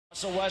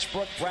Russell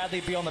Westbrook,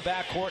 Bradley Beal in the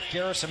backcourt,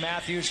 Garrison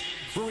Matthews,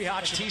 Rui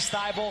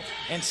Hachimura,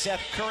 and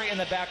Seth Curry in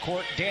the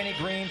backcourt, Danny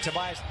Green,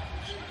 Tobias.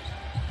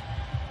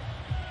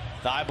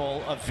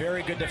 Thibault, a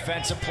very good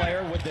defensive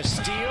player with the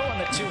steal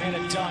and the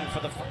two-handed dunk for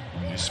the...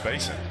 He's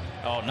spacing.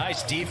 Oh,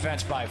 nice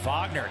defense by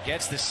Wagner.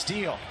 Gets the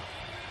steal.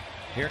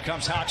 Here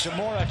comes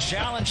Hachimura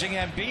challenging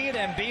Embiid.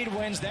 Embiid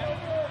wins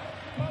that.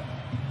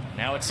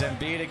 Now it's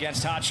Embiid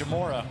against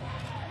Hachimura.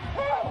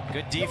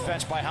 Good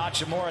defense by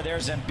Hachimura.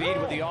 There's Embiid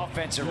with the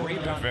offensive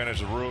rebound.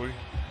 Advantage of Rui.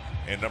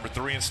 And number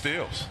 3 in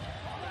steals.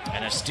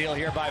 And a steal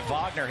here by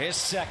Wagner, his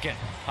second.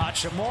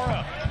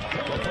 Hachimura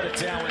will put it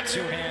down with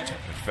two hands.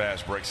 In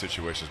fast break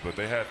situations, but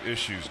they have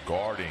issues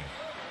guarding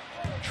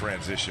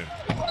transition.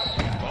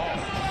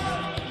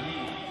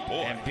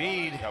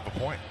 Embiid. You have a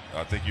point.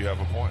 I think you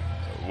have a point.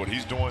 What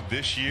he's doing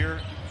this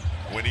year,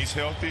 when he's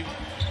healthy,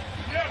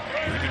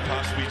 he could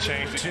possibly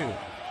change two.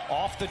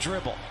 Off the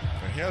dribble.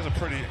 And he has a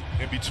pretty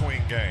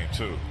in-between game,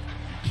 too.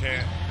 You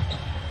can't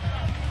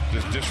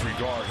just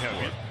disregard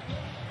him.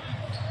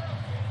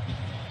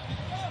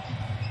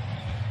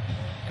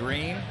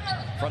 Green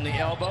from the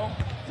elbow.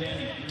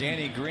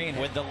 Danny Green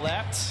with the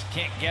left.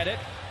 Can't get it.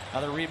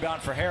 Another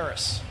rebound for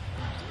Harris.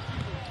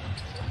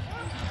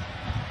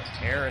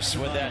 Harris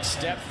with that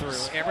step through.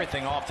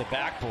 Everything off the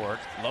backboard.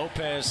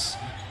 Lopez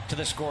to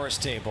the scorer's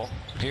table.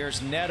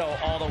 Here's Neto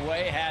all the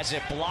way. Has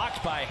it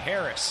blocked by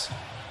Harris.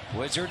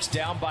 Wizards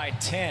down by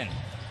 10.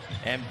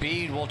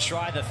 Embiid will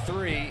try the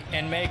three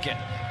and make it.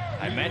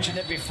 I mentioned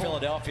it before.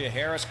 Philadelphia.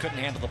 Harris couldn't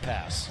handle the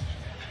pass.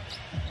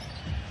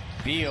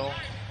 Beal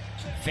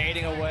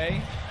fading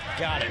away.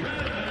 Got it.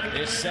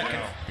 His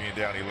second. Being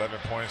down 11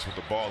 points with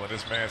the ball in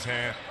this man's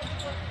hand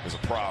is a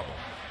problem.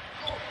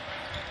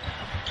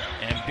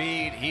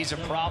 Embiid, he's a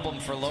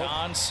problem for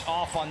Lopez.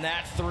 Off on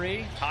that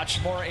three.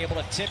 Hachimura able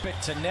to tip it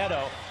to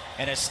Neto.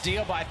 And a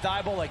steal by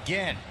Thibault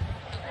again.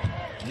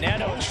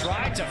 Neto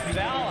tried to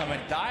foul him,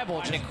 and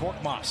Thibault and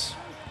Korkmaz.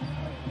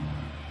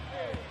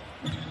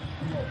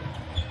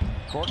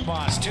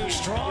 Korkmaz too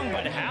strong,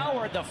 but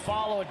Howard the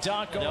follow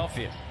dunk.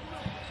 Philadelphia.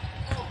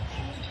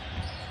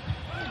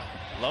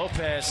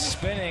 Lopez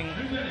spinning,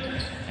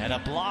 and a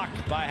block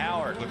by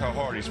Howard. Look how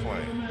hard he's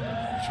playing.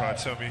 You trying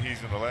to tell me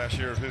he's in the last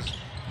year of his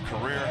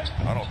career?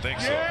 I don't think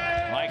so.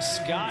 Mike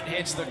Scott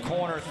hits the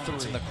corner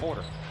three in the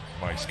quarter.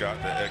 Mike Scott,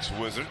 the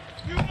ex-Wizard.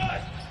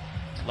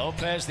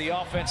 Lopez, the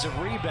offensive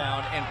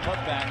rebound and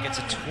putback. It's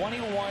a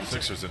 21.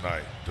 Sixers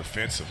tonight,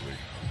 defensively.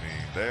 I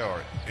mean, they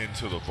are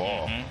into the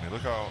ball. I mean,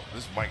 look how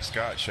this Mike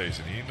Scott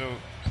chasing. He knew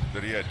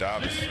that he had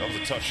Davis. That was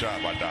a tough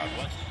shot by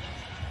Davis.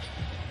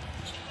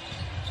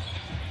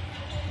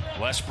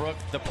 Westbrook,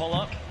 the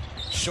pull-up.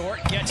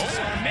 Short, gets his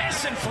own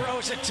miss and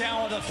throws it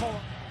down with a four.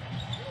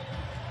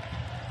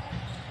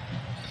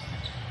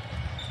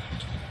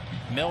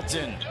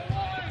 Milton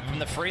from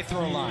the free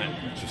throw line.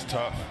 Just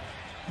tough.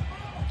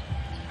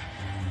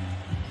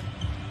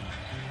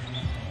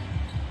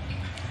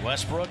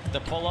 Westbrook,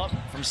 the pull-up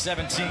from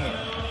 17.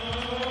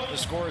 The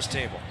scorer's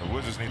table. The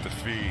Wizards need to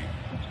feed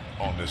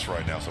on this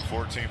right now. So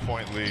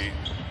 14-point lead.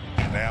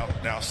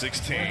 Now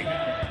 16.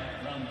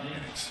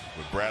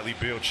 With Bradley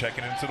Beal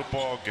checking into the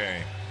ball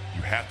game,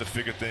 you have to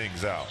figure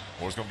things out,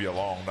 or it's going to be a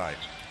long night.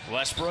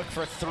 Westbrook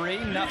for three,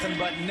 nothing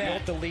but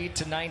net. The lead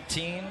to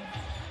 19.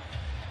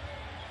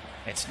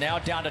 It's now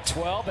down to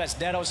 12 as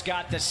Neto's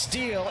got the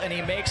steal, and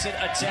he makes it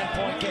a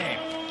 10-point game.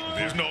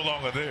 There's no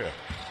longer there.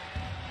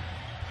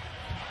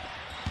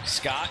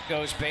 Scott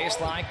goes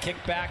baseline, kick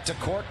back to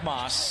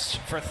Korkmaz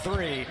for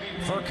three.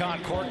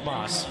 Furkan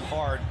Korkmaz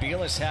hard.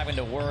 Beal is having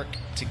to work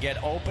to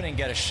get open and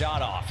get a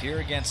shot off here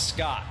against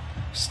Scott.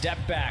 Step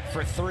back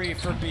for three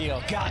for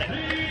Beal. Got it.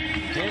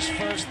 His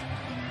first.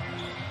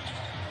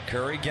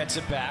 Curry gets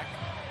it back.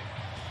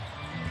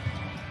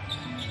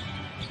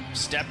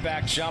 Step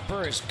back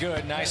jumper is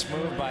good. Nice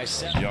move by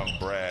Seth. Young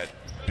Brad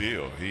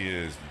Beal. He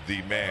is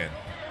the man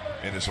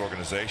in this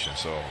organization.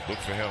 So look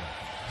for him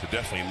to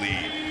definitely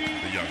lead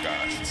the young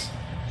guys.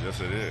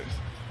 Yes, it is.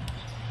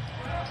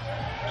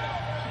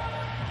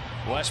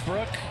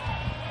 Westbrook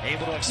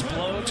able to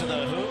explode to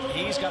the hoop.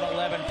 He's got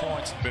 11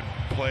 points. Been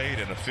played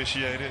and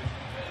officiated.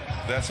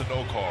 That's a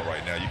no call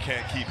right now. You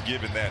can't keep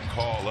giving that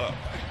call up.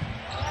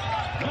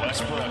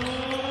 Westbrook.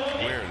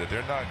 Weird that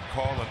they're not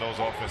calling those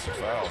offensive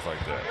fouls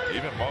like that.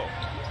 Even Mo.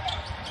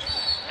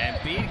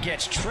 Embiid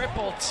gets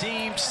triple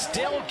teamed,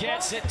 still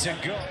gets it to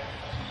go.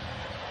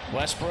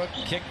 Westbrook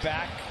kick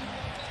back.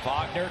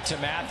 Wagner to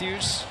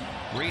Matthews.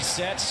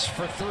 Resets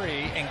for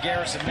three, and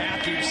Garrison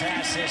Matthews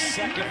has his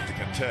second. To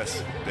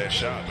contest that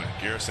shot, but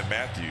Garrison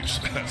Matthews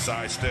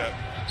sidestep,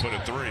 put a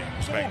three. It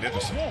was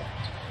magnificent.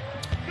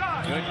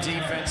 Good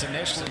defense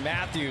initially.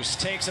 Matthews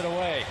takes it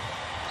away.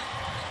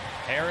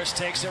 Harris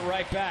takes it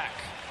right back.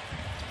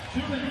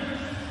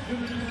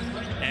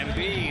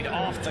 Embiid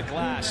off the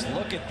glass.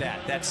 Look at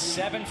that. That's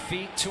 7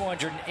 feet,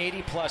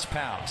 280 plus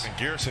pounds. And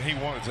Garrison, he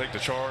wanted to take the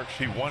charge.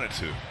 He wanted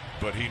to,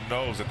 but he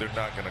knows that they're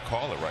not going to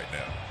call it right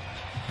now.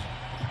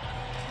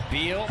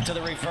 Beal to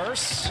the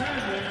reverse.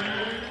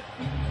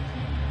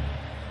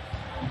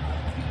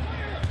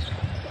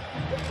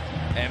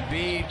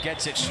 Embiid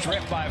gets it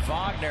stripped by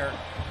Wagner.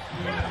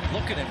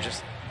 Look at him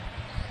just.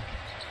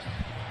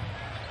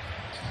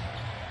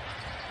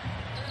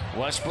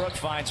 Westbrook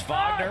finds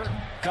Wagner,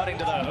 cutting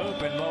to the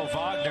hoop, and Mo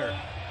Wagner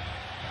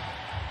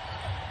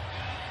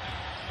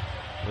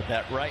with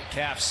that right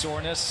calf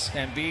soreness.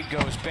 Embiid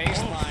goes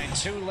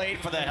baseline, too late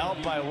for the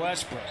help by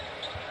Westbrook.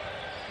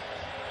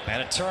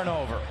 And a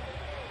turnover.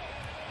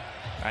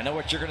 I know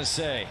what you're going to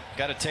say.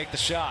 Got to take the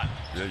shot.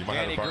 Yeah, you might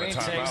Danny have to burn Green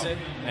a timeout. takes it,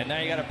 and now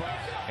you got to.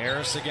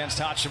 Harris against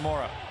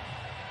Hachimura.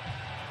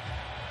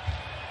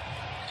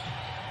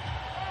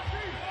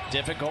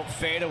 Difficult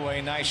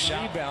fadeaway, nice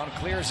shot. Rebound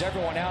clears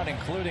everyone out,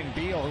 including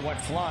Beal, who went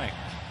flying.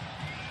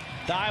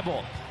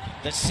 Thibault,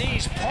 the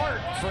seas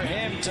part for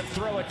him to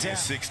throw it down.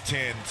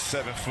 6'10",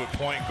 7-foot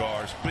point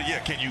guards. But yeah,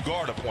 can you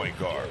guard a point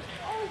guard?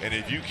 And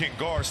if you can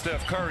guard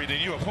Steph Curry,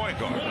 then you're a point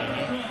guard.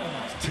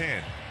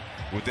 10.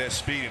 With that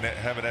speed and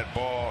having that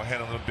ball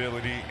handling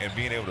ability and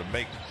being able to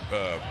make,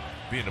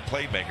 being a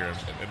playmaker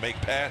and make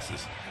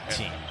passes.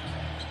 Team.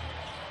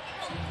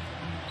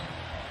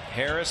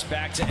 Harris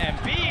back to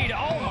Embiid.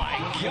 Oh my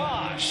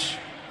gosh.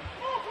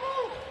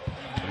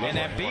 And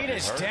Embiid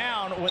is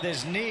down with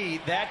his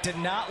knee. That did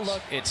not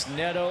look. It's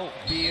Neto,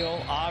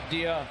 Beal,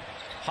 Avdia,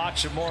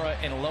 Hachimura,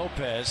 and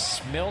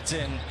Lopez.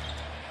 Milton.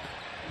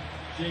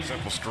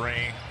 Simple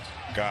screen.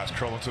 Guys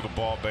curling to the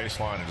ball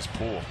baseline and just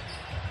pull.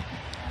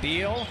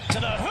 Beal to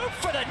the hoop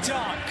for the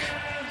dunk.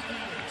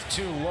 It's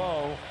too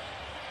low.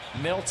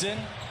 Milton.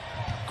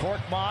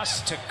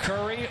 Korkmaz to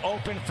Curry.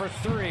 Open for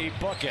three.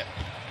 Book it.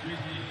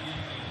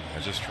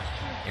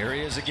 Here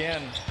he is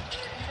again.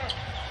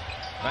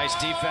 Nice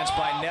defense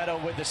by Neto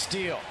with the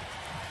steal.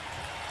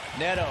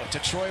 Neto to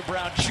Troy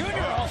Brown Jr.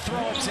 I'll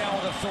throw it down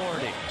with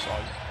authority.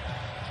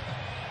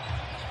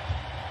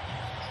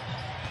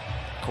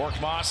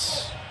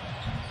 Korkmaz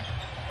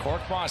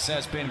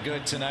has been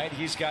good tonight.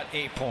 He's got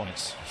 8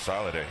 points.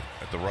 Solid at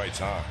the right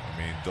time. I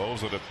mean,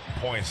 those are the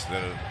points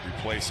that are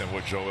replacing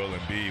what Joel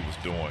Embiid was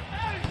doing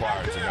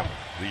prior to him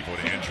leaving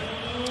with an injury.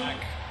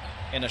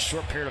 In a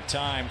short period of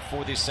time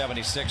for the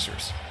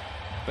 76ers.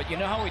 But you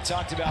know how we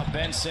talked about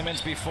Ben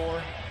Simmons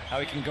before?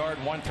 How he can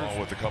guard 1 through 4?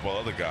 With a couple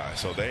other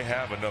guys. So they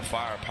have enough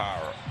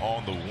firepower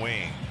on the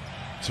wing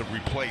to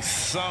replace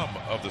some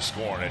of the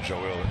scoring that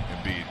Joel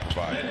Embiid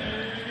provided.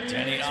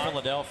 Denny's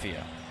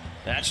Philadelphia.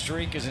 That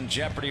streak is in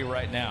jeopardy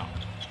right now.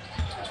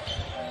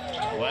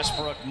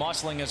 Westbrook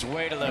muscling his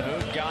way to the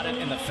hoop. Got it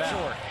in the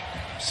foul.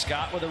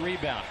 Scott with a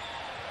rebound.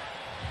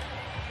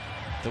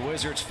 The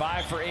Wizards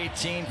 5 for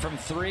 18 from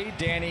 3.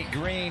 Danny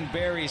Green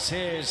buries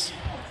his.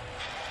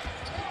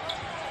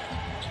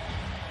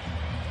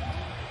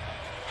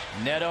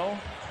 Neto.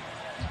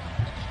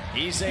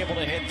 He's able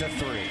to hit the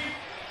 3.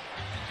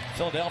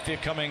 Philadelphia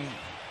coming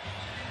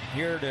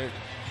here to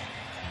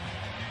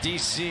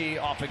D.C.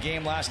 off a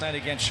game last night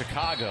against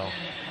Chicago.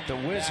 The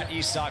Wizards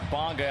Isak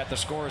Bonga at the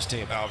scorer's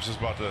table. I was just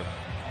about to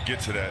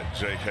get to that,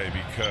 J.K.,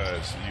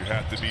 because you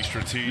have to be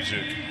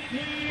strategic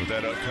with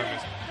that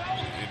upcoming.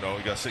 You know,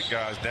 you got to sit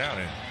guys down,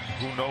 and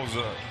who knows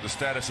the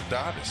status of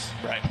Davis.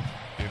 Right.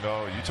 You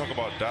know, you talk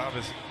about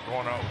Davis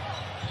going out.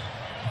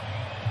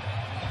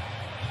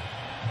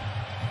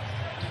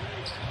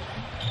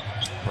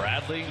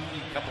 Bradley,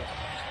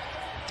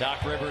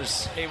 Doc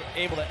Rivers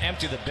able to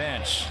empty the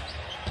bench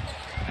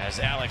as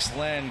Alex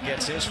Len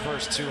gets his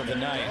first 2 of the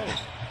night.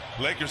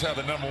 Lakers have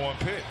the #1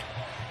 pick.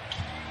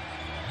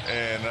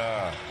 And,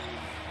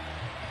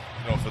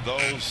 you know, for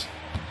those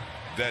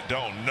that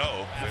don't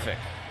know. Epic.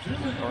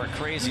 Or a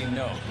crazy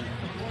note.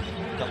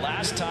 The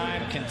last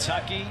time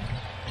Kentucky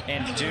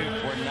and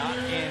Duke were not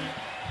in,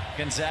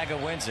 Gonzaga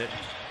wins it,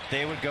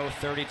 they would go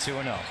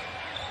 32-0.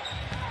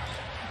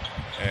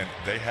 And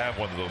they have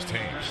one of those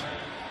teams.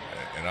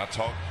 And I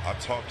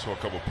talked to a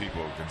couple of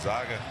people.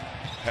 Gonzaga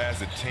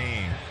has a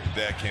team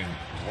that can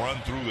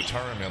run through the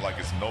tournament like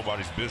it's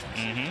nobody's business.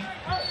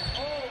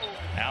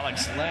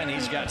 Alex Len,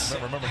 he's got.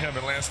 Remember him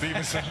and Lance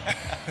Stevenson?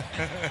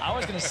 I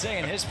was going to say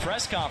in his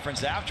press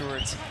conference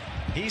afterwards,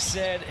 he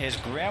said his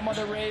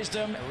grandmother raised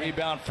him. A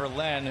rebound for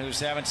Len, who's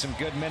having some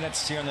good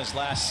minutes here in this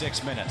last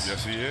 6 minutes.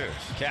 Yes, he is.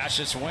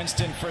 Cassius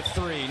Winston for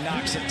 3,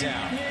 knocks it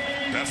down.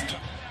 That's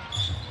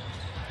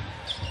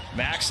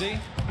Maxey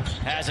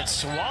has it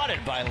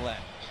swatted by Len.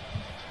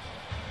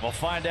 We'll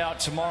find out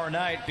tomorrow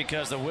night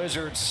because the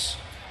Wizards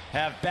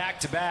have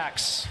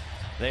back-to-backs.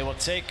 They will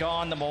take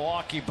on the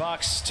Milwaukee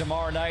Bucks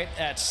tomorrow night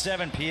at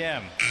 7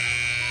 p.m.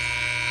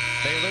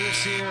 They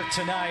lose here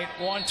tonight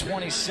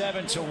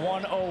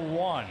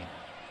 127-101.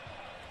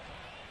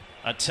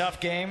 A tough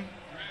game.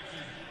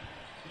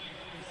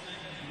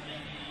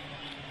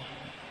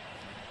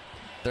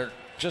 They're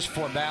just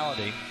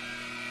formality.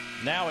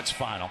 Now it's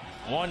final.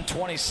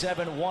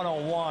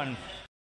 127-101.